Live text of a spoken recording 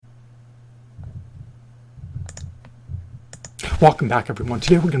Welcome back, everyone.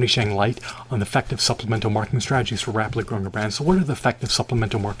 Today we're going to be shedding light on the effective supplemental marketing strategies for rapidly growing a brand. So what are the effective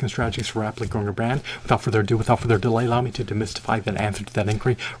supplemental marketing strategies for rapidly growing a brand? Without further ado, without further delay, allow me to demystify that answer to that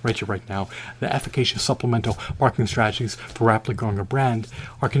inquiry right here, right now. The efficacious supplemental marketing strategies for rapidly growing a brand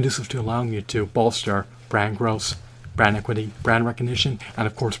are conducive to allowing you to bolster brand growth, brand equity, brand recognition, and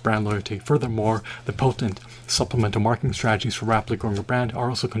of course brand loyalty. Furthermore, the potent supplemental marketing strategies for rapidly growing a brand are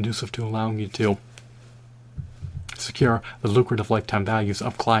also conducive to allowing you to secure the lucrative lifetime values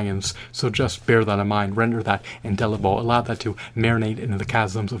of clients. So just bear that in mind, render that indelible, allow that to marinate into the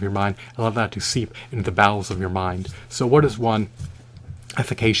chasms of your mind, allow that to seep into the bowels of your mind. So what is one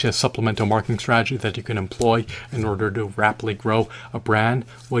efficacious supplemental marketing strategy that you can employ in order to rapidly grow a brand?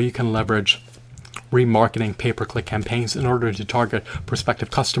 Well, you can leverage remarketing pay-per-click campaigns in order to target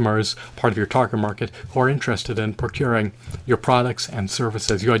prospective customers, part of your target market, who are interested in procuring your products and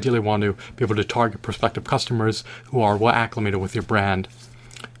services. You ideally want to be able to target prospective customers who are well acclimated with your brand.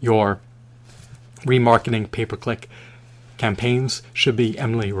 Your remarketing pay-per-click campaigns should be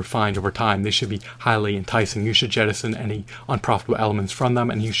eminently refined over time. They should be highly enticing. You should jettison any unprofitable elements from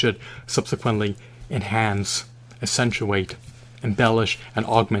them, and you should subsequently enhance, accentuate, embellish, and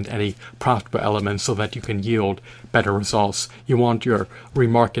augment any profitable elements so that you can yield better results. You want your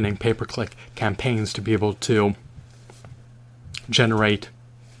remarketing pay-per-click campaigns to be able to generate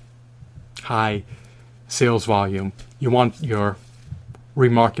high sales volume. You want your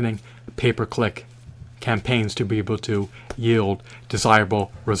remarketing pay-per-click campaigns to be able to yield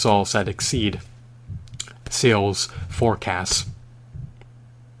desirable results that exceed sales forecasts.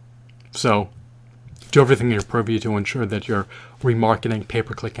 So do everything in your purview to ensure that your remarketing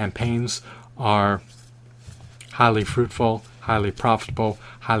pay-per-click campaigns are highly fruitful, highly profitable,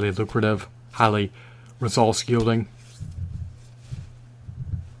 highly lucrative, highly results yielding,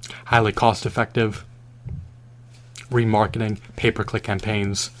 highly cost-effective remarketing pay-per-click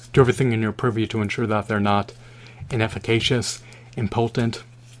campaigns. Do everything in your purview to ensure that they're not inefficacious, impotent,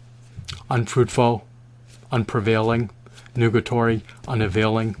 unfruitful, unprevailing, nugatory,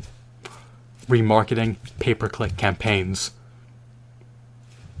 unavailing remarketing pay-per-click campaigns.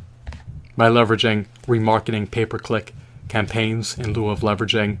 By leveraging remarketing pay-per-click campaigns in lieu of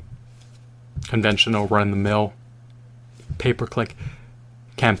leveraging conventional run-of-the-mill pay-per-click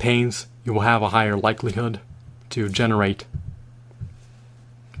campaigns, you will have a higher likelihood to generate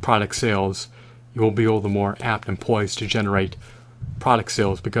product sales. You will be all the more apt and poised to generate product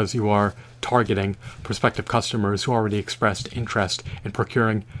sales because you are targeting prospective customers who already expressed interest in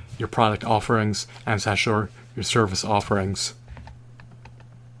procuring your product offerings and your service offerings.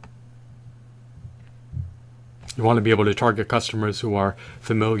 You want to be able to target customers who are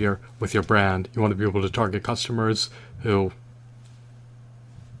familiar with your brand. You want to be able to target customers who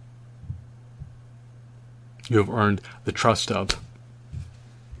you have earned the trust of.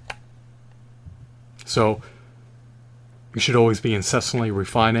 So you should always be incessantly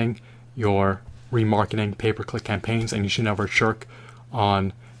refining your remarketing pay-per-click campaigns, and you should never shirk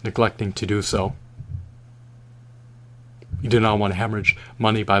on neglecting to do so. You do not want to hemorrhage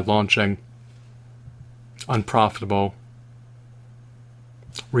money by launching unprofitable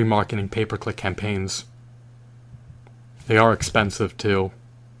remarketing pay-per-click campaigns. They are expensive to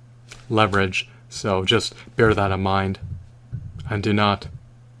leverage, so just bear that in mind and do not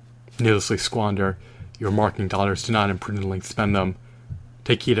needlessly squander your marketing dollars. Do not imprudently spend them.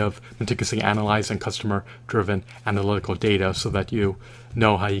 Take heed of meticulously analyzing customer-driven analytical data so that you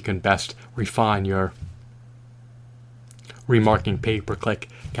know how you can best refine your remarketing pay-per-click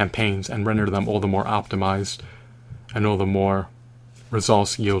campaigns and render them all the more optimized and all the more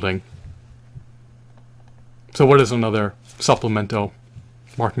results yielding. So what is another supplemental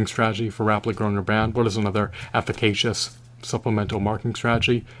marketing strategy for rapidly growing a brand? What is another efficacious supplemental marketing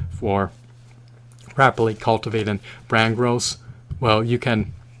strategy for rapidly cultivating brand growth? Well, you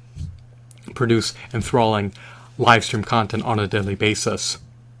can produce enthralling live stream content on a daily basis.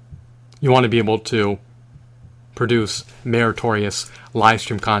 You want to be able to produce meritorious live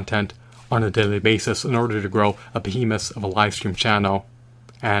stream content on a daily basis in order to grow a behemoth of a live stream channel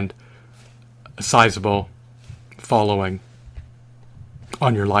and a sizable following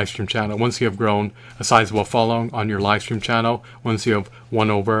on your live stream channel. Once you have grown a sizable following on your live stream channel, once you have won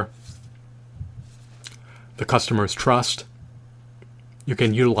over the customer's trust, you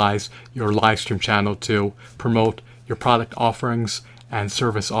can utilize your live stream channel to promote your product offerings and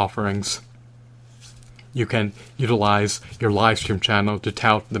service offerings. You can utilize your live stream channel to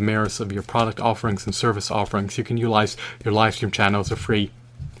tout the merits of your product offerings and service offerings. You can utilize your live stream channel as a free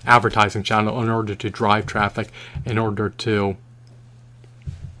advertising channel in order to drive traffic, in order to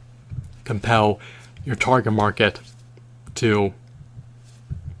compel your target market to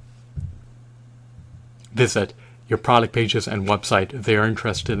visit your product pages and website if they are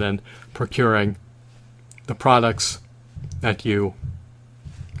interested in procuring the products that you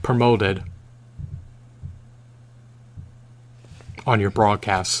promoted on your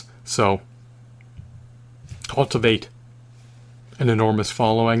broadcasts. So cultivate an enormous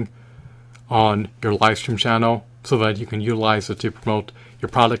following on your live stream channel so that you can utilize it to promote your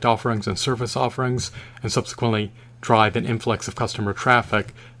product offerings and service offerings, and subsequently drive an influx of customer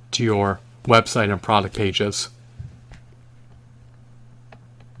traffic to your website and product pages.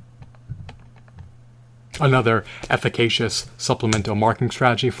 Another efficacious supplemental marketing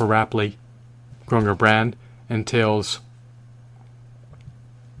strategy for rapidly growing your brand entails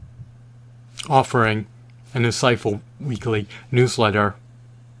offering an insightful weekly newsletter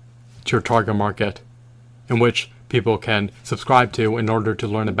to your target market, in which people can subscribe to in order to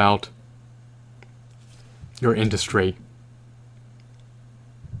learn about your industry.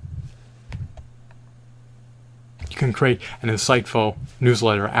 You can create an insightful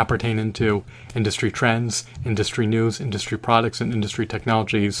newsletter appertaining to industry trends, industry news, industry products, and industry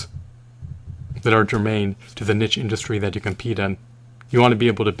technologies that are germane to the niche industry that you compete in. You want to be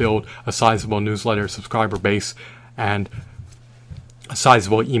able to build a sizable newsletter subscriber base and a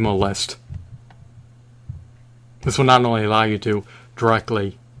sizable email list. This will not only allow you to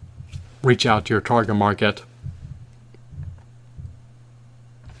directly reach out to your target market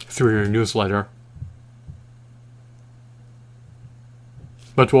through your newsletter,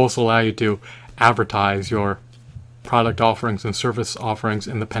 but will also allow you to advertise your product offerings and service offerings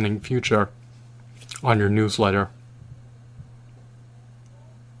in the pending future on your newsletter.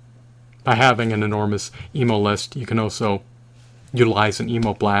 By having an enormous email list, you can also utilize an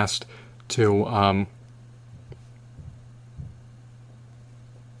email blast to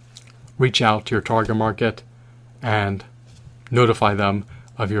reach out to your target market and notify them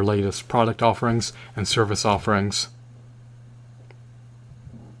of your latest product offerings and service offerings.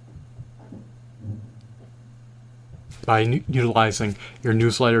 By utilizing your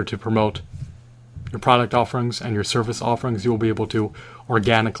newsletter to promote your product offerings and your service offerings, you will be able to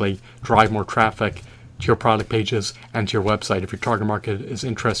organically drive more traffic to your product pages and to your website if your target market is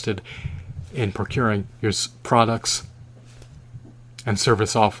interested in procuring your products and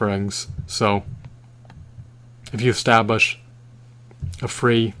service offerings. So if you establish a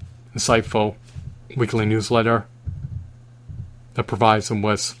free, insightful weekly newsletter that provides them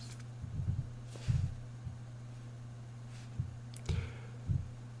with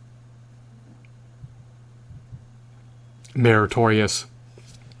meritorious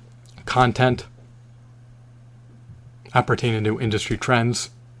content appertaining to industry trends,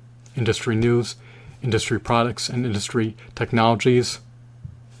 industry news, industry products, and industry technologies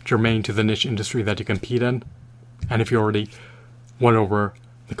germane to the niche industry that you compete in, and if you already won over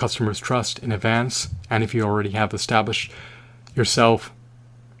the customer's trust in advance, and if you already have established yourself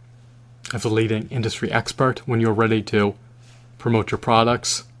as a leading industry expert when you're ready to promote your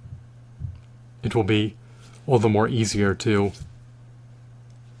products, it will be all the more easier to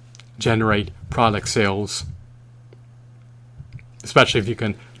generate product sales, especially if you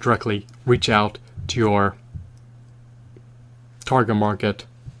can directly reach out to your target market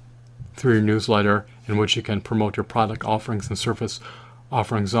through your newsletter, in which you can promote your product offerings and service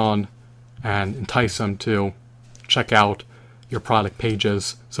offerings on and entice them to check out your product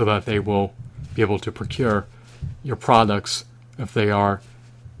pages so that they will be able to procure your products if they are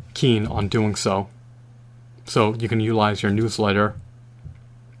keen on doing so. So you can utilize your newsletter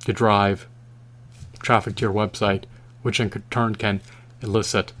to drive traffic to your website, which in turn can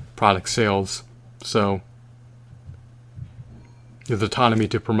elicit product sales. So you have the autonomy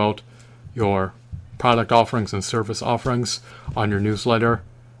to promote your product offerings and service offerings on your newsletter,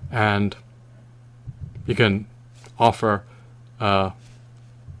 and you can offer a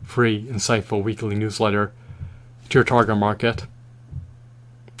free, insightful weekly newsletter to your target market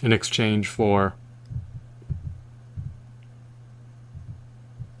in exchange for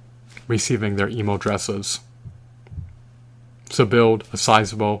receiving their email addresses. So build a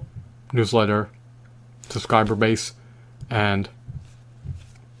sizable newsletter subscriber base and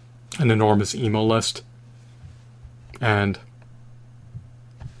an enormous email list, and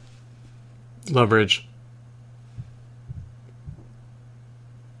leverage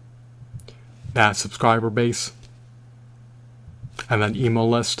that subscriber base and that email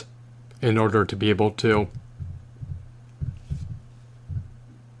list in order to be able to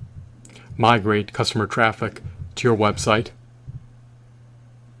migrate customer traffic to your website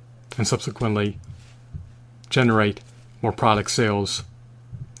and subsequently generate more product sales.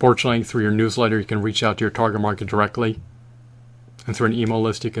 Fortunately, through your newsletter, you can reach out to your target market directly And through an email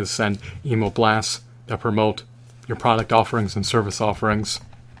list, you can send email blasts that promote your product offerings and service offerings.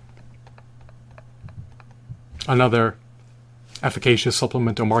 Another efficacious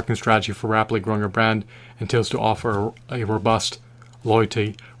supplemental marketing strategy for rapidly growing your brand entails to offer a robust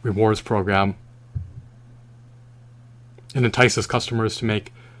loyalty rewards program. It entices customers to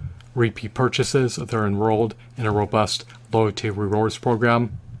make repeat purchases if they're enrolled in a robust loyalty rewards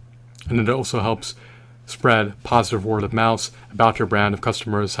program. And it also helps spread positive word of mouth about your brand if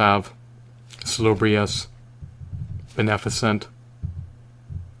customers have salubrious, beneficent,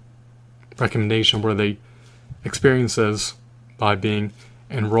 recommendation-worthy experiences by being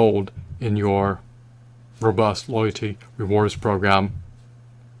enrolled in your robust loyalty rewards program.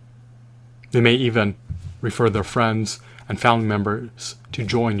 They may even refer their friends and family members to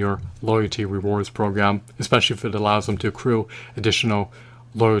join your loyalty rewards program, especially if it allows them to accrue additional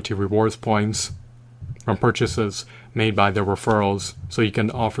loyalty rewards points from purchases made by their referrals. So you can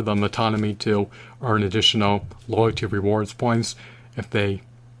offer them autonomy to earn additional loyalty rewards points if they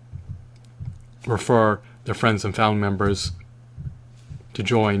refer their friends and family members to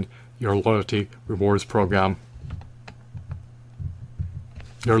join your loyalty rewards program.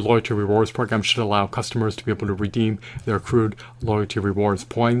 Your loyalty rewards program should allow customers to be able to redeem their accrued loyalty rewards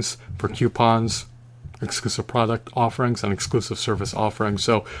points for coupons, exclusive product offerings, and exclusive service offerings.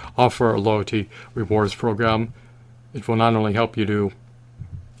 So offer a loyalty rewards program. It will not only help you to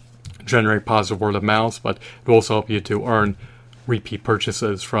generate positive word of mouth, but it will also help you to earn repeat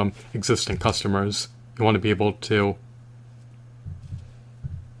purchases from existing customers. You want to be able to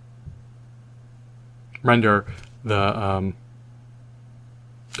render the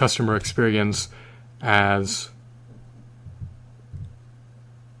customer experience as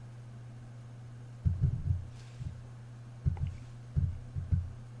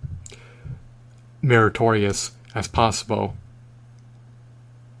meritorious as possible.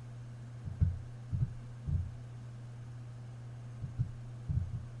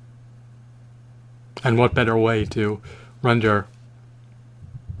 And what better way to render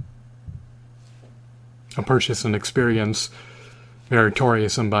a purchase and experience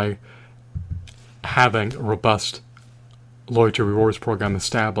meritorious than by having a robust loyalty rewards program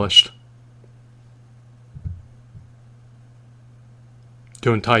established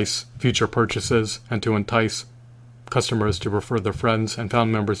to entice future purchases and to entice customers to refer their friends and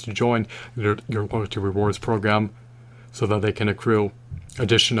family members to join your loyalty rewards program so that they can accrue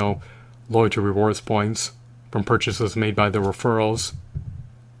additional loyalty rewards points from purchases made by their referrals,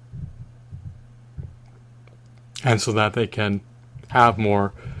 and so that they can have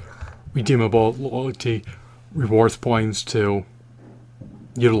more redeemable loyalty rewards points to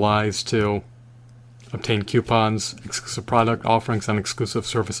utilize to obtain coupons, exclusive product offerings, and exclusive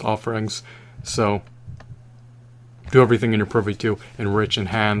service offerings. So do everything in your purview to enrich,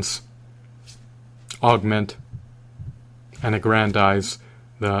 enhance, augment, and aggrandize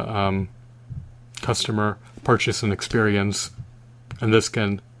the customer purchase and experience, and this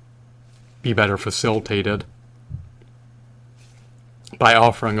can be better facilitated by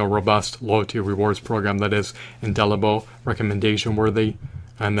offering a robust loyalty rewards program that is indelible, recommendation worthy,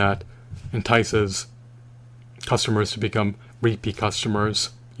 and that entices customers to become repeat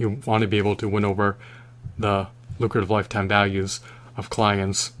customers. You want to be able to win over the lucrative lifetime values of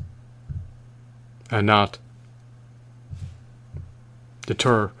clients and not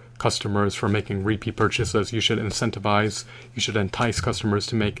deter customers from making repeat purchases. You should incentivize, you should entice customers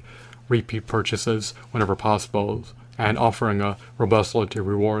to make repeat purchases whenever possible, and offering a robust loyalty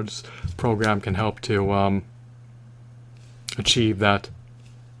rewards program can help to achieve that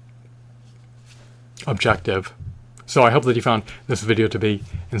objective. So I hope that you found this video to be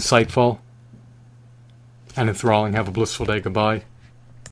insightful and enthralling. Have a blissful day. Goodbye.